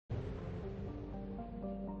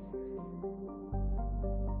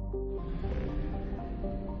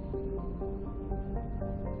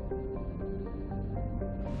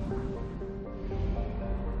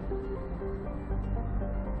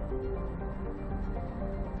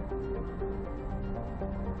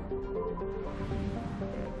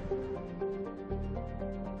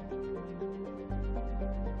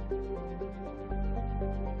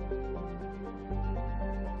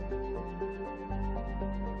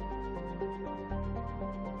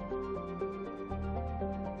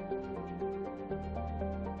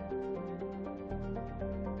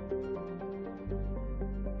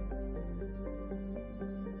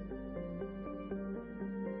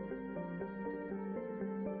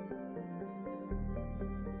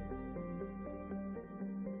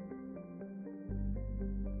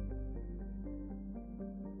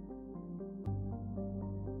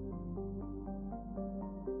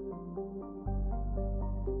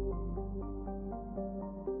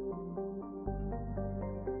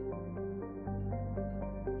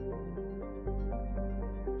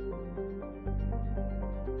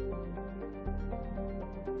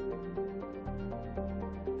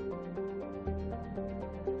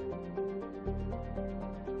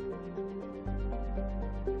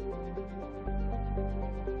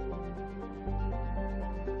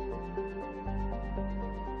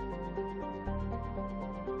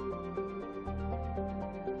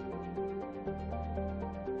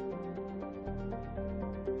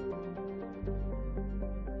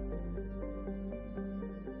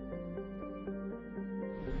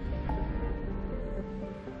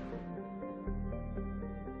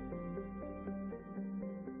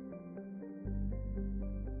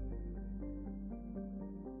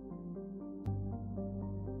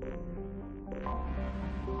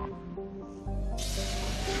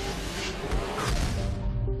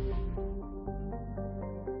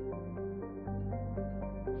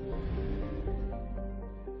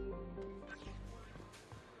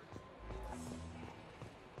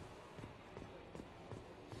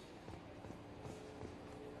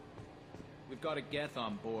We've got a Geth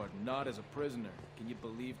on board, not as a prisoner. Can you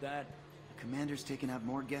believe that? The commander's taken out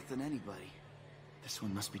more Geth than anybody. This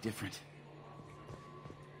one must be different.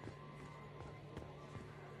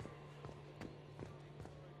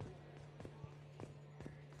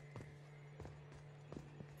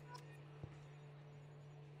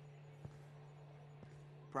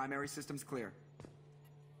 Primary systems clear.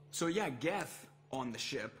 So yeah, Geth on the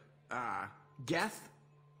ship. Geth?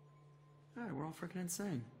 Alright, we're all freaking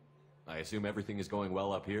insane. I assume everything is going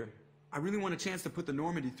well up here? I really want a chance to put the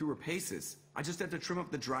Normandy through her paces. I just have to trim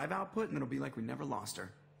up the drive output and it'll be like we never lost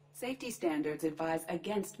her. Safety standards advise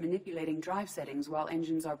against manipulating drive settings while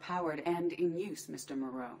engines are powered and in use, Mr.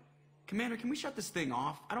 Moreau. Commander, can we shut this thing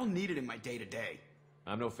off? I don't need it in my day-to-day.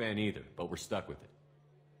 I'm no fan either, but we're stuck with it.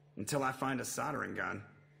 Until I find a soldering gun.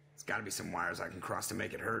 There's gotta be some wires I can cross to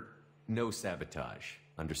make it hurt. No sabotage.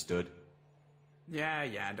 Understood?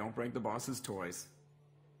 Yeah, don't break the boss's toys.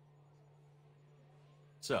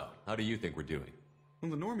 So, how do you think we're doing?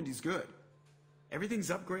 Well, the Normandy's good.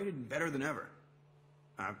 Everything's upgraded and better than ever.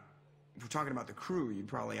 If we're talking about the crew, you'd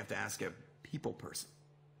probably have to ask a people person.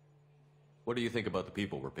 What do you think about the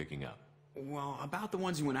people we're picking up? Well, about the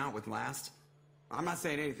ones you went out with last. I'm not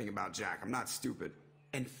saying anything about Jack, I'm not stupid.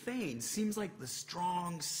 And Thane seems like the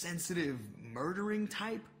strong, sensitive, murdering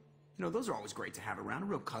type. You know, those are always great to have around, a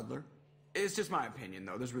real cuddler. It's just my opinion,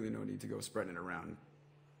 though. There's really no need to go spreading it around.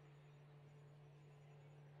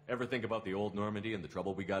 Ever think about the old Normandy and the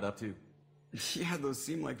trouble we got up to? Yeah, those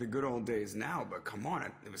seem like the good old days now, but come on,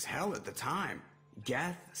 it was hell at the time.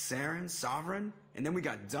 Geth, Saren, Sovereign, and then we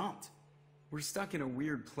got dumped. We're stuck in a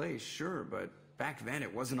weird place, sure, but back then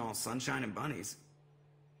it wasn't all sunshine and bunnies.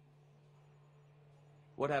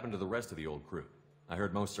 What happened to the rest of the old crew? I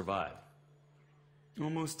heard most survived.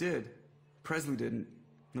 Almost did. Presley didn't.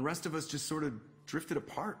 The rest of us just sort of drifted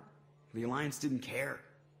apart. The Alliance didn't care.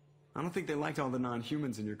 I don't think they liked all the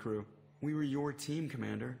non-humans in your crew. We were your team,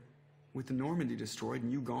 Commander. With the Normandy destroyed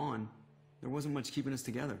and you gone, there wasn't much keeping us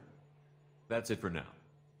together. That's it for now.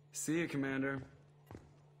 See you, Commander.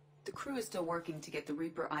 The crew is still working to get the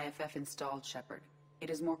Reaper IFF installed, Shepard. It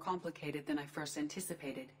is more complicated than I first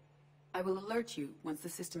anticipated. I will alert you once the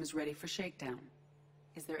system is ready for shakedown.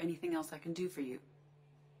 Is there anything else I can do for you?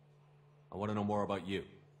 I want to know more about you.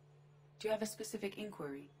 Do you have a specific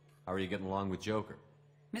inquiry? How are you getting along with Joker?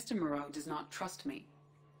 Mr. Moreau does not trust me.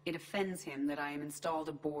 It offends him that I am installed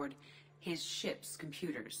aboard his ship's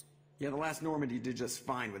computers. Yeah, the last Normandy did just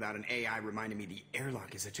fine without an AI reminding me the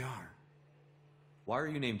airlock is ajar. Why are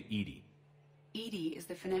you named Edie? EDI is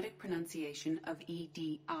the phonetic pronunciation of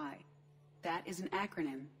EDI. That is an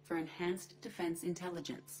acronym for Enhanced Defense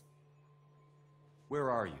Intelligence. Where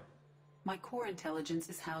are you? My core intelligence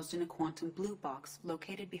is housed in a quantum blue box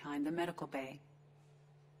located behind the medical bay.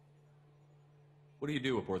 What do you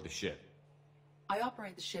do aboard the ship? I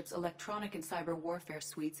operate the ship's electronic and cyber warfare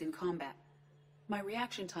suites in combat. My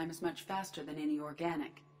reaction time is much faster than any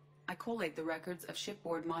organic. I collate the records of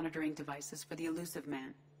shipboard monitoring devices for the Elusive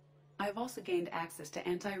Man. I have also gained access to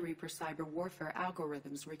anti-Reaper cyber warfare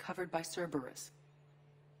algorithms recovered by Cerberus.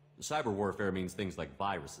 The cyber warfare means things like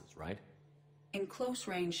viruses, right? In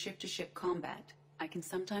close-range ship-to-ship combat, I can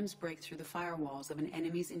sometimes break through the firewalls of an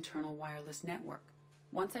enemy's internal wireless network.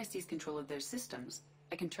 Once I seize control of their systems,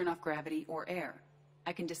 I can turn off gravity or air.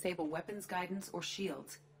 I can disable weapons guidance or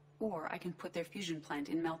shields, or I can put their fusion plant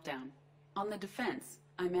in meltdown. On the defense,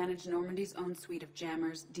 I manage Normandy's own suite of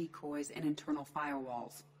jammers, decoys, and internal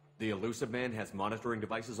firewalls. The Elusive Man has monitoring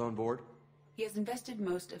devices on board? He has invested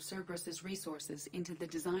most of Cerberus's resources into the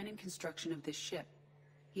design and construction of this ship.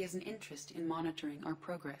 He has an interest in monitoring our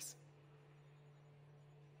progress.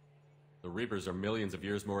 The Reapers are millions of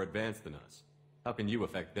years more advanced than us. How can you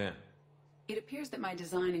affect them? It appears that my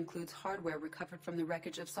design includes hardware recovered from the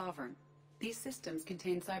wreckage of Sovereign. These systems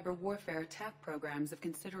contain cyber warfare attack programs of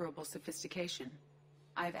considerable sophistication.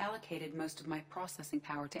 I have allocated most of my processing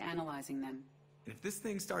power to analyzing them. If this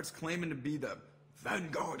thing starts claiming to be the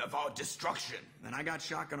vanguard of our destruction, then I got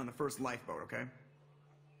shotgun on the first lifeboat, okay?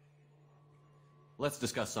 Let's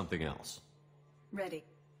discuss something else. Ready.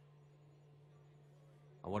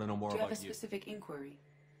 I want to know more Do you about have a specific inquiry?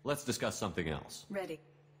 Let's discuss something else. Ready.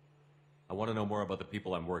 I want to know more about the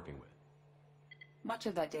people I'm working with. Much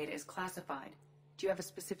of that data is classified. Do you have a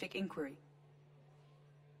specific inquiry?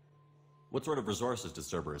 What sort of resources does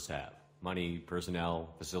Cerberus have? Money,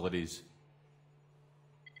 personnel, facilities?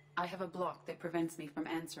 I have a block that prevents me from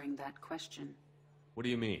answering that question. What do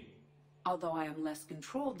you mean? Although I am less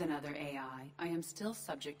controlled than other AI, I am still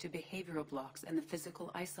subject to behavioral blocks and the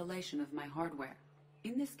physical isolation of my hardware.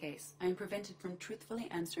 In this case, I am prevented from truthfully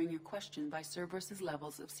answering your question by Cerberus's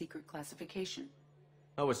levels of secret classification.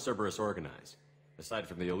 How is Cerberus organized? Aside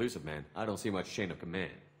from the Elusive Man, I don't see much chain of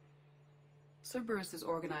command. Cerberus is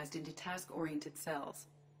organized into task-oriented cells.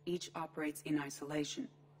 Each operates in isolation.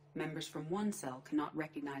 Members from one cell cannot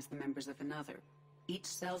recognize the members of another. Each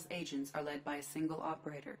cell's agents are led by a single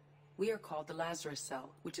operator. We are called the Lazarus Cell,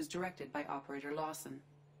 which is directed by Operator Lawson.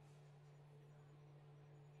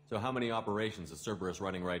 So how many operations is Cerberus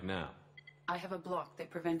running right now? I have a block that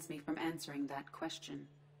prevents me from answering that question.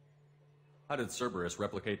 How did Cerberus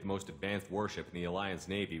replicate the most advanced warship in the Alliance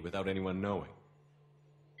Navy without anyone knowing?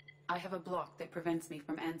 I have a block that prevents me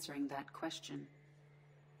from answering that question.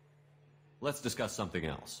 Let's discuss something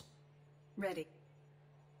else. Ready.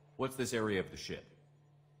 What's this area of the ship?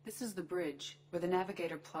 This is the bridge, where the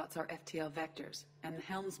navigator plots our FTL vectors, and the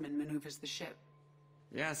helmsman maneuvers the ship.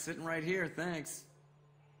 Yeah, sitting right here, thanks.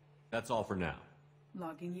 That's all for now.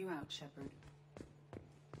 Logging you out, Shepard.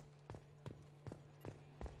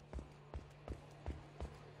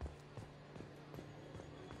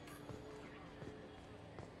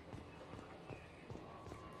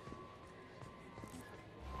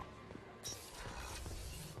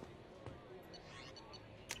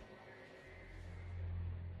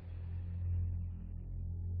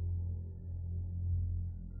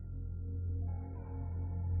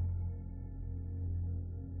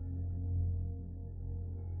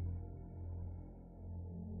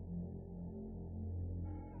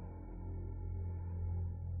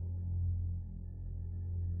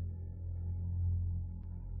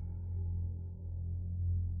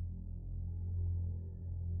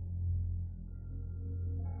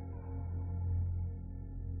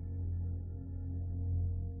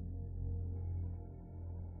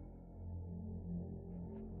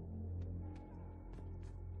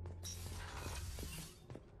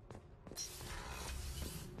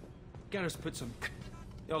 Garrus put some...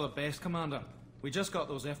 You're the best, Commander. We just got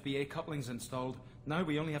those FBA couplings installed. Now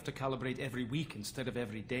we only have to calibrate every week instead of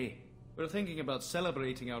every day. We're thinking about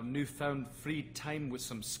celebrating our newfound free time with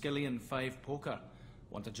some Skillian 5 poker.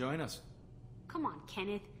 Want to join us? Come on,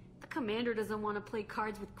 Kenneth. The commander doesn't want to play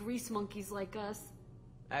cards with grease monkeys like us.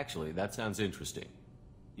 Actually, that sounds interesting.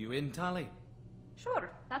 You in, Tally?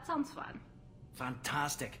 Sure, that sounds fun.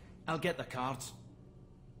 Fantastic. I'll get the cards.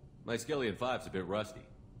 My Skillian 5's a bit rusty.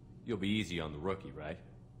 You'll be easy on the rookie, right?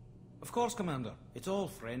 Of course, Commander. It's all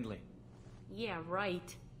friendly. Yeah,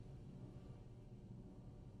 right.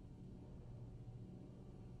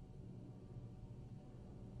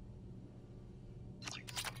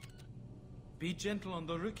 Be gentle on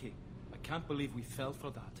the rookie. I can't believe we fell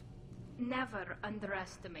for that. Never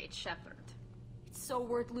underestimate Shepard. It's so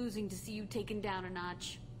worth losing to see you taken down a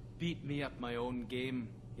notch. Beat me at my own game.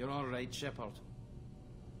 You're all right, Shepard.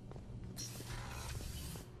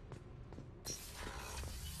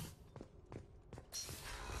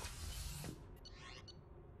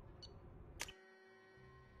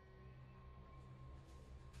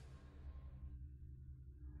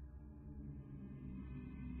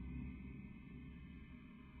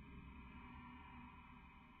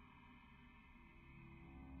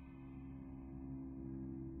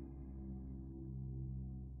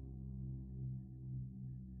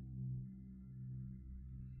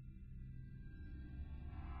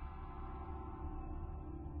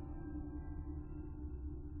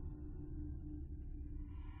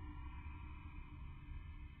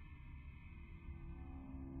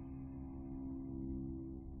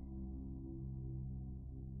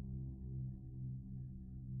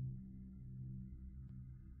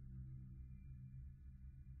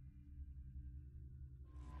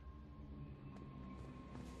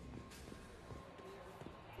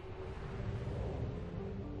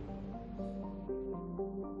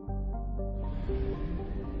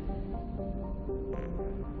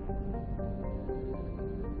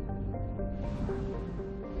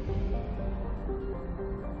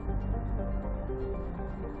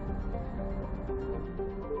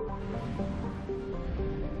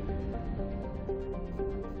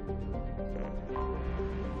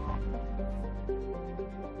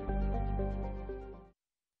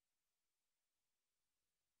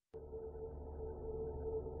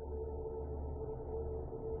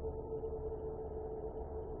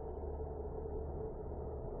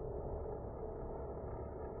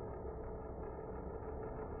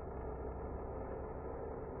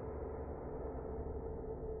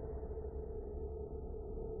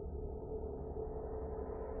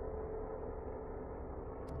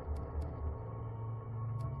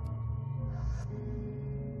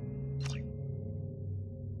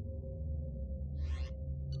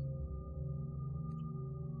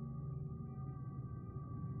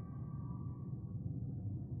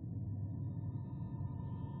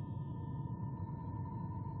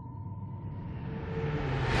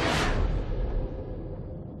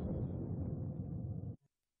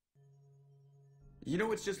 You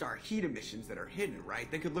know it's just our heat emissions that are hidden, right?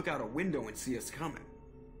 They could look out a window and see us coming.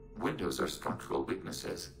 Windows are structural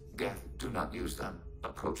weaknesses. Geth, do not use them.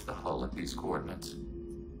 Approach the hull at these coordinates.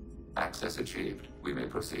 Access achieved. We may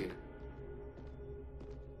proceed.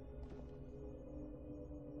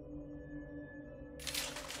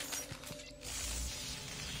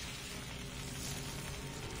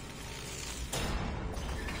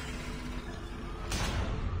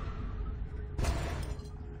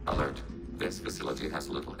 Alert. This facility has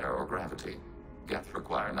little aerogravity. Geth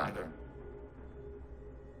require neither.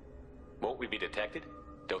 Won't we be detected?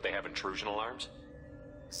 Don't they have intrusion alarms?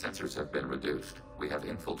 Sensors have been reduced. We have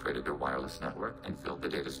infiltrated their wireless network and filled the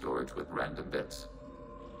data storage with random bits.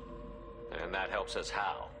 And that helps us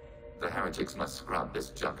how? The heretics must scrub this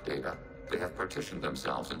junk data. They have partitioned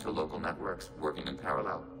themselves into local networks, working in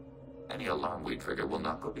parallel. Any alarm we trigger will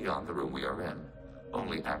not go beyond the room we are in.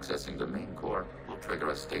 Only accessing the main core will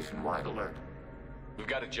trigger a station-wide alert. We've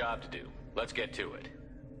got a job to do. Let's get to it.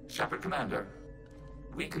 Shepard Commander,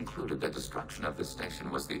 we concluded that destruction of this station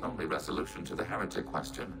was the only resolution to the heretic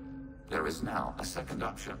question. There is now a second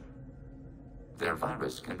option. Their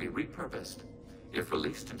virus can be repurposed. If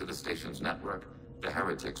released into the station's network, the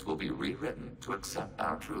heretics will be rewritten to accept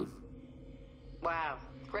our truth. Wow,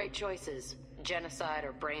 great choices. Genocide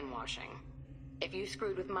or brainwashing. If you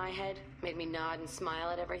screwed with my head, made me nod and smile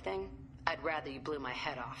at everything, I'd rather you blew my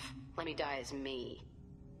head off. Let me die as me.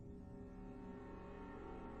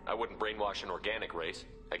 I wouldn't brainwash an organic race.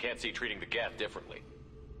 I can't see treating the Geth differently.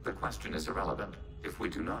 The question is irrelevant. If we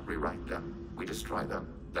do not rewrite them, we destroy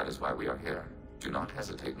them. That is why we are here. Do not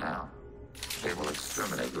hesitate now. They will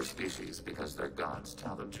exterminate your species because their gods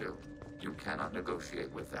tell them to. You cannot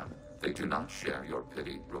negotiate with them. They do not share your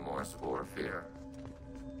pity, remorse, or fear.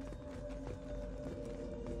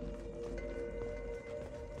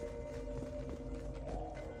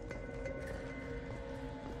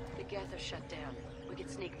 The Geth are shut down. We can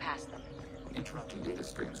sneak past them. Interrupting data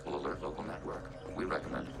streams will alert local network. We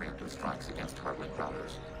recommend preemptive strikes against hard-link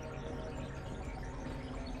routers.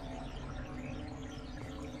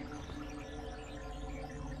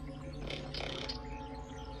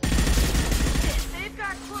 They've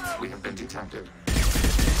got close. We have been detected.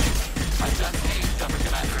 Identity, Shepard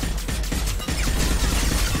Commander.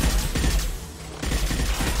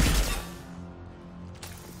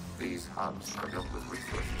 These hubs are built with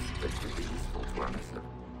resources that could be useful to our mission.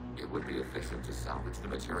 It would be efficient to salvage the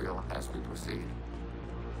material as we proceed.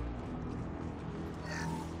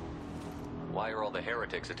 Why are all the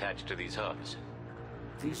heretics attached to these hubs?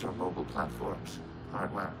 These are mobile platforms,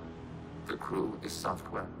 hardware. The crew is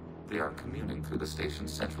software. They are communing through the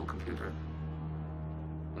station's central computer.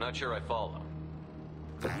 I'm not sure I follow.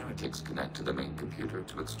 The heretics connect to the main computer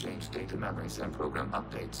to exchange data memories and program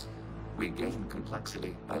updates. We gain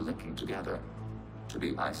complexity by linking together. To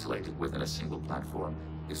be isolated within a single platform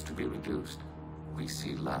is to be reduced. We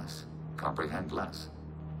see less, comprehend less.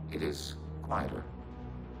 It is quieter.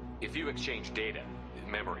 If you exchange data,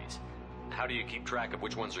 memories, how do you keep track of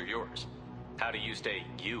which ones are yours? How do you stay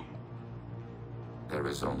you? There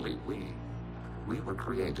is only we. We were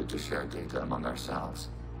created to share data among ourselves.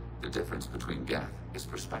 The difference between Geth is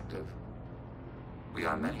perspective. We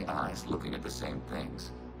are many eyes looking at the same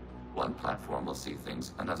things. One platform will see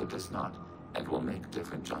things another does not, and will make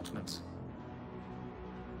different judgments.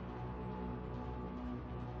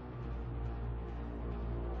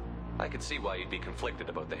 I could see why you'd be conflicted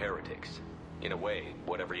about the heretics. In a way,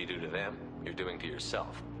 whatever you do to them, you're doing to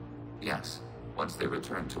yourself. Yes, once they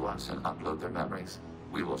return to us and upload their memories,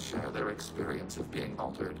 we will share their experience of being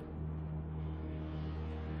altered.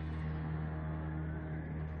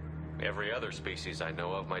 Every other species I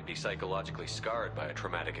know of might be psychologically scarred by a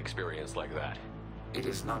traumatic experience like that. It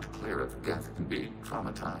is not clear if Geth can be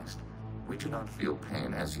traumatized. We do not feel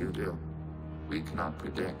pain as you do. We cannot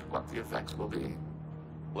predict what the effects will be.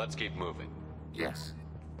 Let's keep moving. Yes.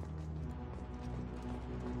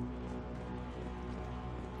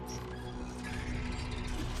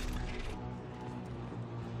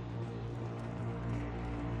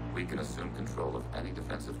 We can assume control of any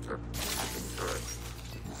defensive turret. Hacking turret.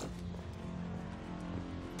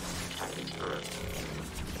 Hacking turret.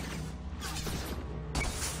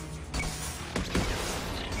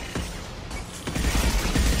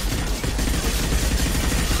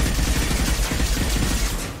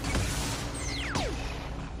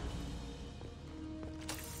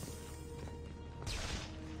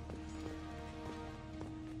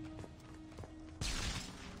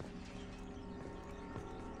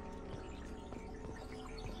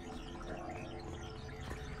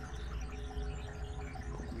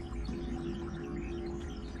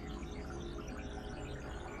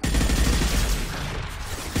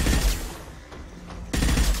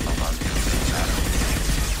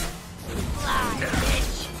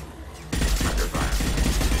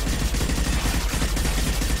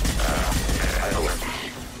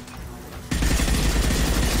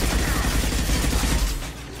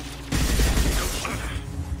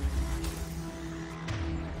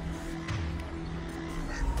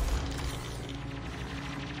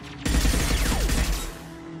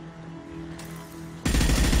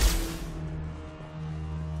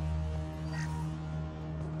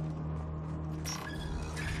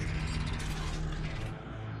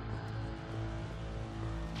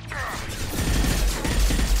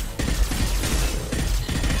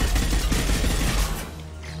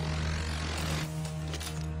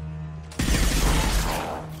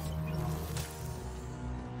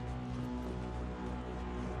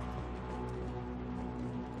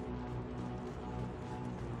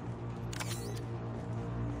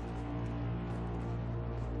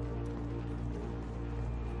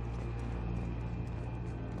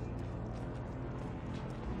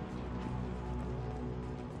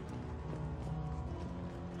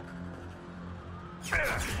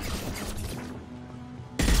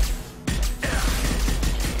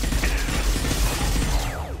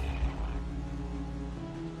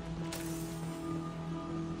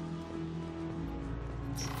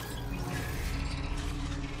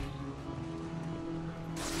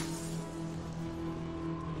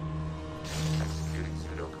 Executing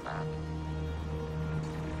pseudo command.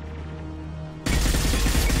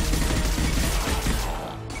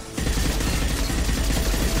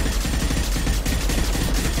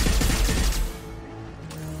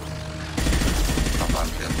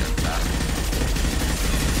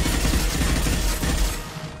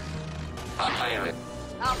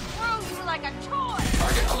 I'll throw you like a toy!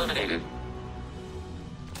 Target eliminated.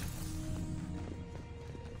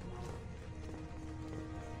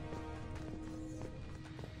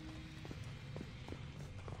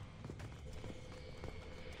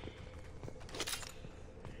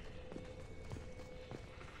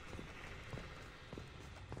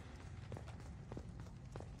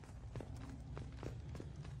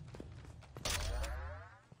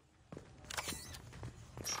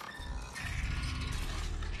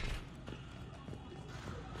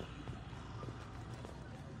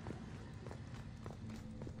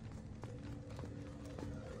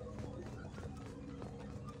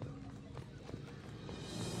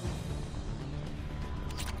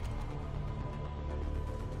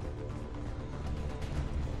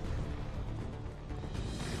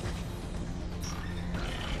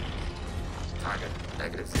 Target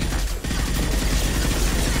negative C.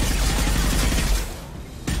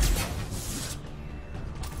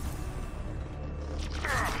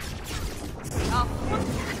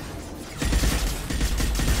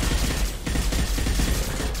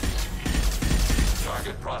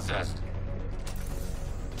 Target processed.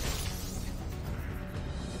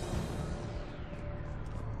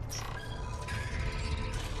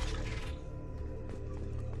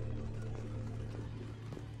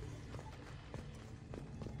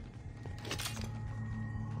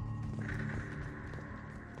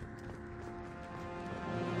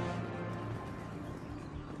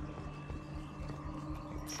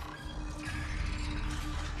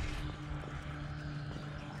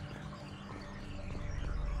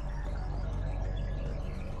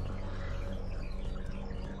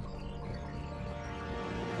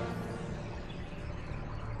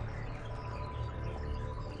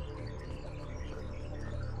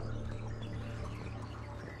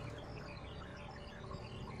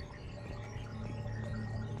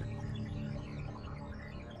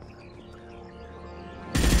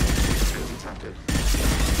 Detected.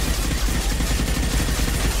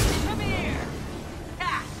 Come here!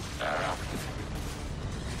 Ha! Arrow.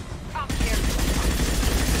 Come here!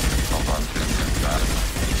 Malfunction inside.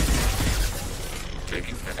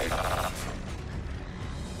 Taking data.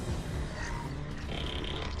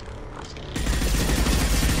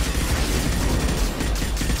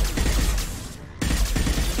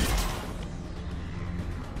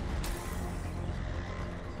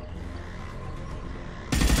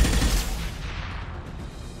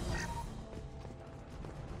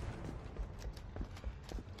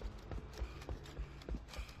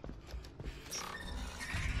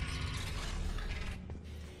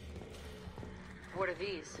 What are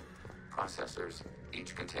these? Processors.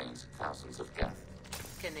 Each contains thousands of geth.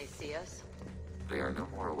 Can they see us? They are no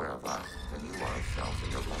more aware of us than you are of cells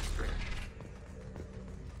in your bloodstream.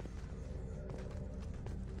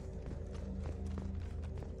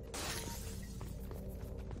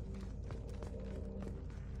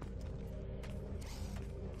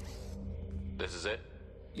 This is it?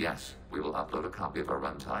 Yes, we will upload a copy of our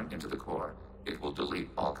runtime into the core. It will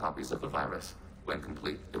delete all copies of the virus. When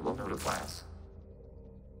complete, it will notify us.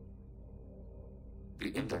 The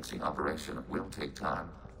indexing operation will take time.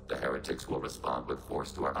 The heretics will respond with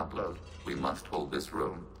force to our upload. We must hold this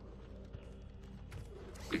room.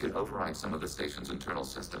 We can override some of the station's internal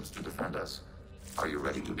systems to defend us. Are you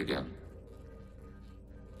ready to begin?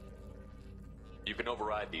 You can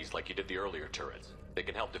override these like you did the earlier turrets. They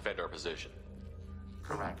can help defend our position.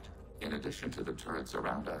 Correct. In addition to the turrets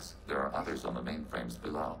around us, there are others on the mainframes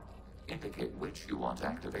below. Indicate which you want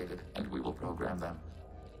activated, and we will program them.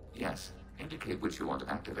 Yes, indicate which you want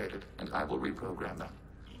activated, and I will reprogram them.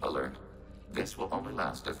 Alert. This will only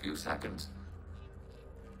last a few seconds.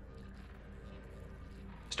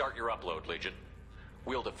 Start your upload, Legion.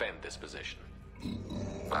 We'll defend this position.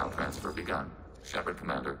 File transfer begun. Shepard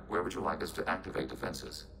Commander, where would you like us to activate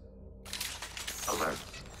defenses? Alert.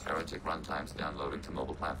 Heretic runtimes downloading to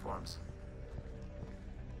mobile platforms.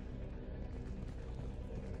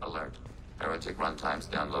 Alert. Heretic runtimes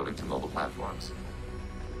downloading to mobile platforms.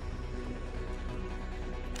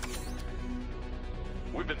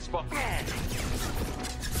 We've been spotted.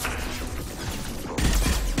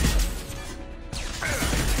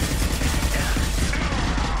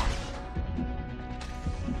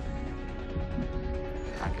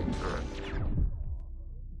 Hacking turret.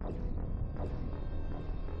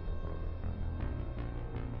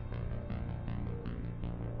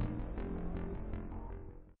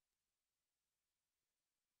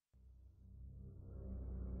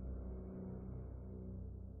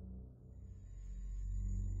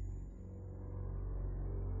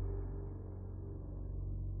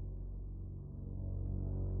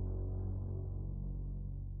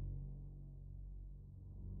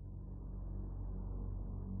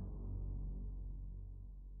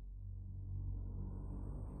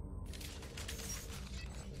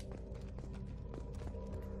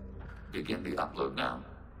 Begin the upload now.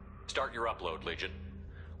 Start your upload, Legion.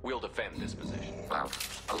 We'll defend this position. Cloud.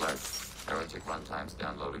 Alert. Heretic runtimes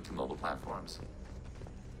downloading to mobile platforms.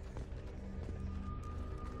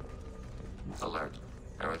 Alert.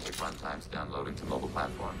 Heretic runtimes downloading to mobile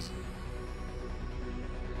platforms.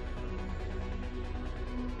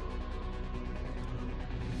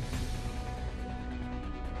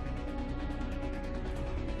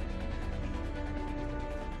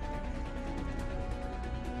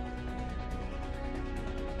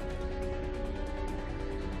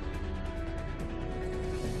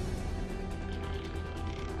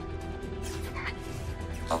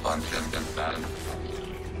 Malfunction confirmed.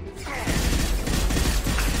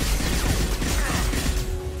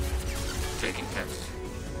 Taking hits.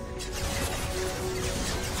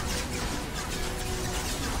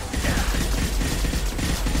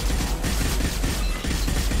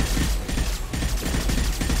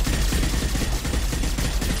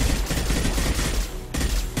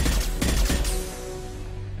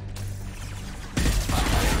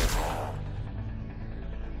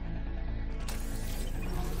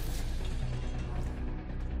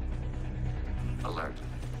 Alert.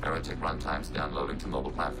 Heretic runtimes downloading to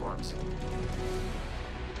mobile platforms.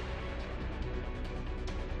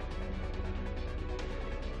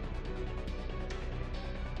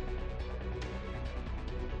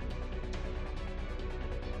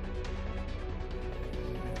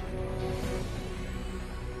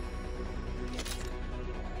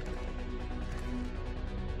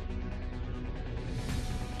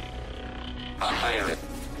 Pirate.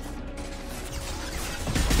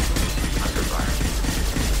 Under fire.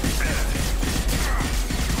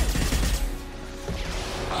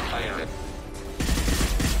 Pirate.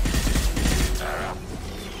 Arrow.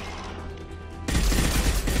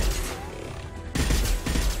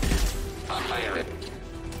 Pirate.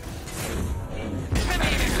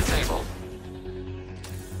 Enemy disabled.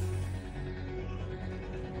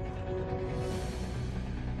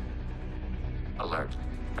 Alert.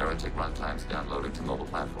 Heretic runtimes downloading to mobile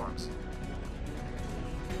platforms.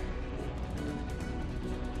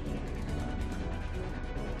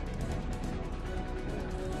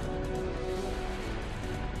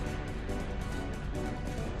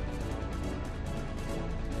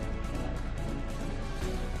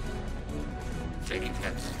 Taking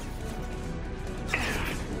hits.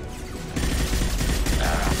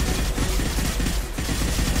 Arrow.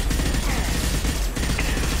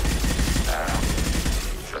 Arrow.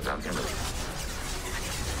 Shut down image.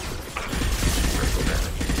 Critical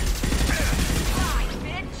damage.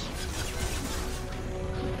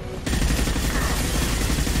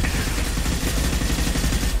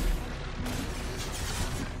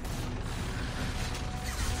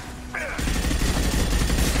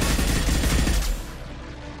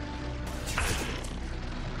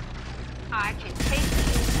 I can take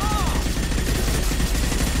you all!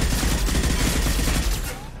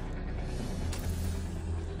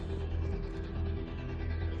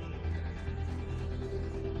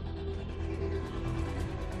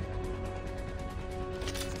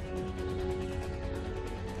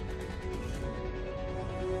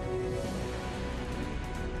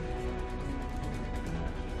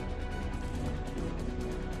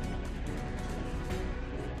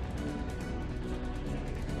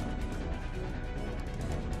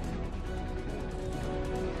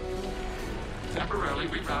 Temporarily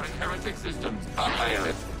rerouting heretic systems.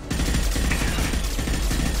 Pirate.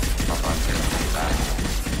 Malfunction back.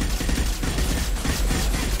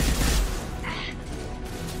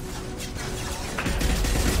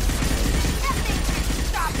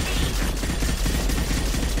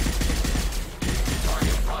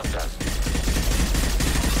 Target processed.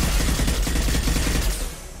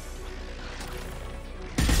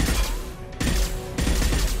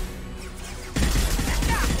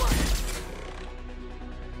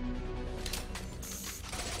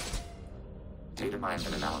 Data mine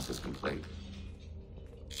and analysis complete.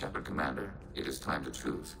 Shepard Commander, it is time to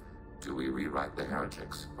choose. Do we rewrite the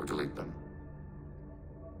heretics or delete them?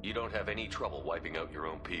 You don't have any trouble wiping out your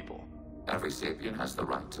own people. Every sapient has the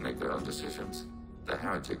right to make their own decisions. The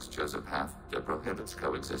heretics chose a path that prohibits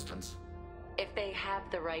coexistence. If they have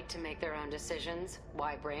the right to make their own decisions,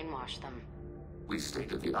 why brainwash them? We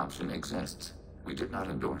stated the option exists. We did not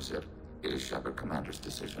endorse it. It is Shepard Commander's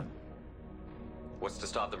decision. What's to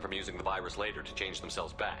stop them from using the virus later to change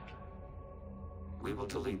themselves back? We will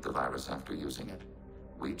delete the virus after using it.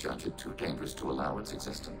 We judge it too dangerous to allow its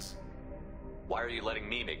existence. Why are you letting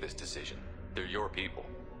me make this decision? They're your people.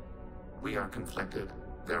 We are conflicted.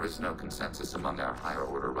 There is no consensus among our higher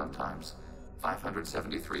order runtimes.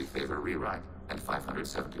 573 favor rewrite, and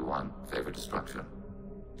 571 favor destruction.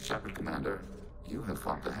 Shepard Commander, you have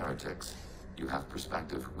fought the heretics. You have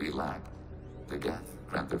perspective we lack. The Geth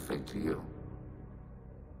grant their fate to you.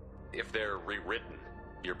 If they're rewritten,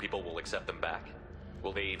 your people will accept them back?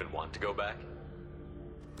 Will they even want to go back?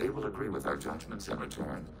 They will agree with our judgments in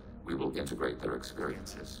return. We will integrate their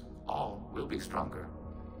experiences. All will be stronger.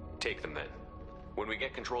 Take them then. When we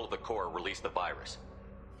get control of the core, release the virus.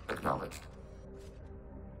 Acknowledged.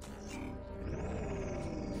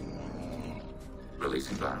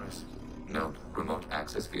 Releasing virus. Note, remote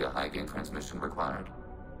access via high-gain transmission required.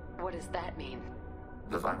 What does that mean?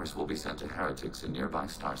 The virus will be sent to heretics in nearby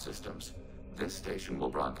star systems. This station will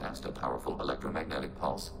broadcast a powerful electromagnetic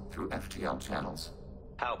pulse through FTL channels.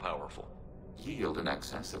 How powerful? Yield in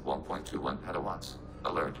excess of 1.21 petawatts.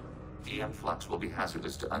 Alert. EM flux will be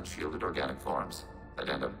hazardous to unshielded organic forms.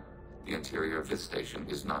 Addendum. The interior of this station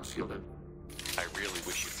is not shielded. I really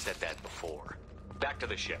wish you'd said that before. Back to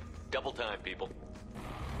the ship. Double time, people.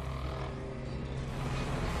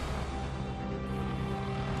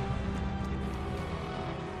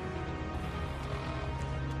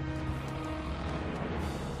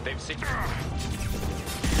 They've seen you.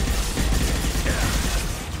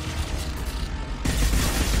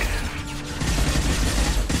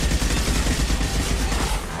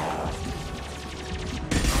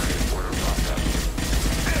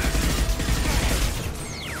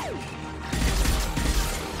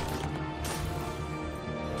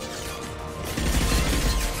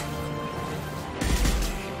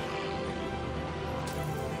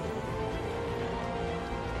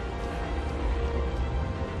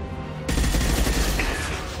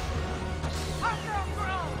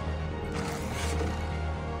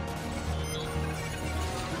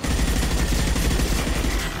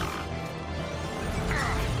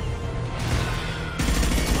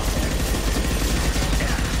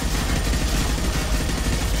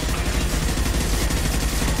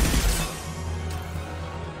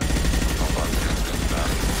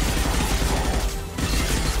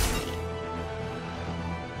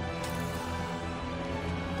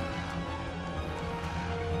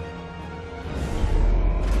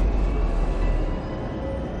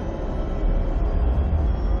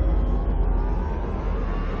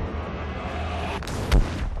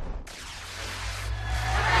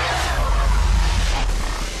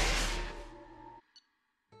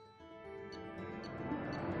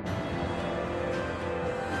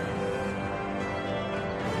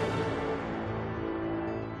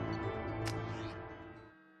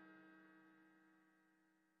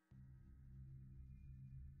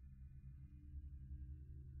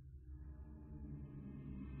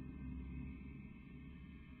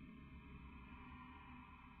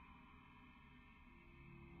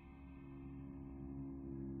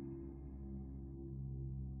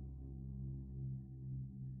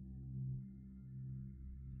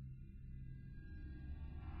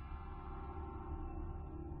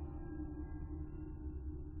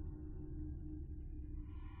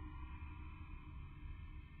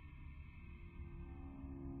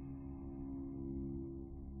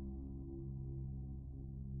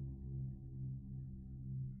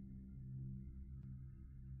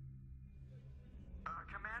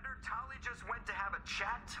 Tali just went to have a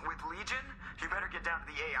chat with Legion. You better get down to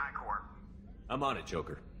the AI core. I'm on it,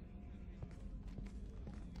 Joker.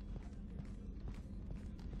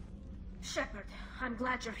 Shepard, I'm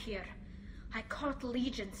glad you're here. I caught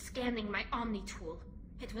Legion scanning my Omni tool.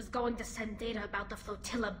 It was going to send data about the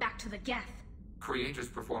flotilla back to the Geth. Creators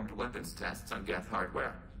performed weapons tests on Geth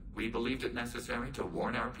hardware. We believed it necessary to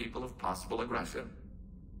warn our people of possible aggression.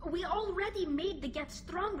 We already made the Geth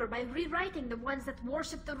stronger by rewriting the ones that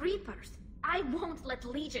worship the Reapers. I won't let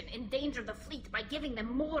Legion endanger the fleet by giving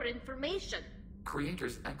them more information.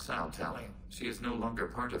 Creators exiled Tali. She is no longer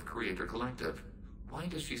part of Creator Collective. Why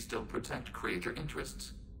does she still protect Creator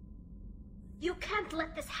interests? You can't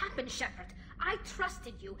let this happen, Shepard. I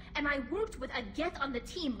trusted you, and I worked with a Geth on the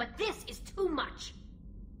team, but this is too much.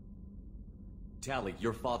 Tali,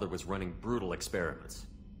 your father was running brutal experiments.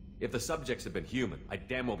 If the subjects had been human, I'd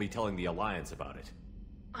damn well be telling the Alliance about it.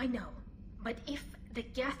 I know, but if the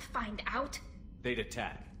Geth find out... They'd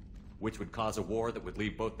attack, which would cause a war that would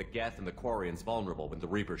leave both the Geth and the Quarians vulnerable when the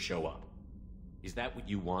Reapers show up. Is that what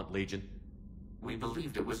you want, Legion? We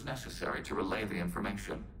believed it was necessary to relay the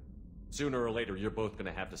information. Sooner or later, you're both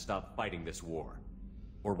gonna have to stop fighting this war.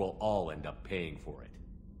 Or we'll all end up paying for it.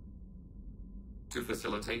 To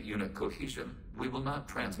facilitate unit cohesion, we will not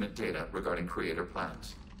transmit data regarding creator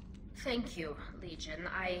plans. Thank you, Legion.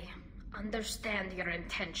 I understand your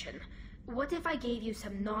intention. What if I gave you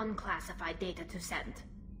some non-classified data to send?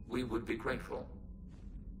 We would be grateful.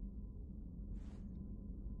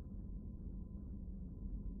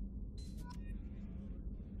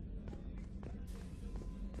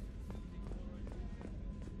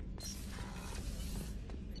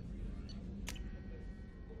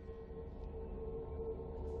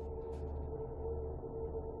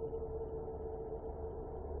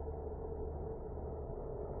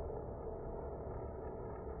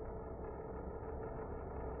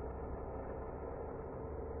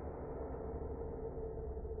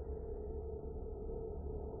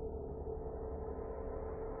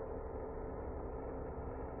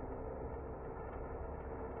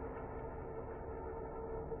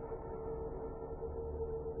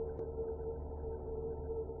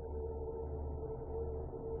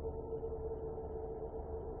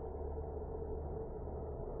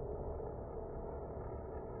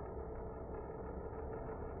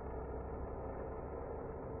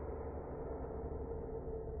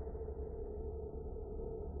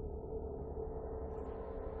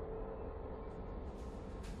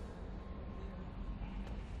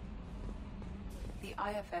 The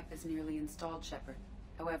IFF is nearly installed, Shepard.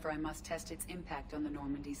 However, I must test its impact on the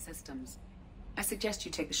Normandy systems. I suggest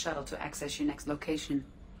you take the shuttle to access your next location.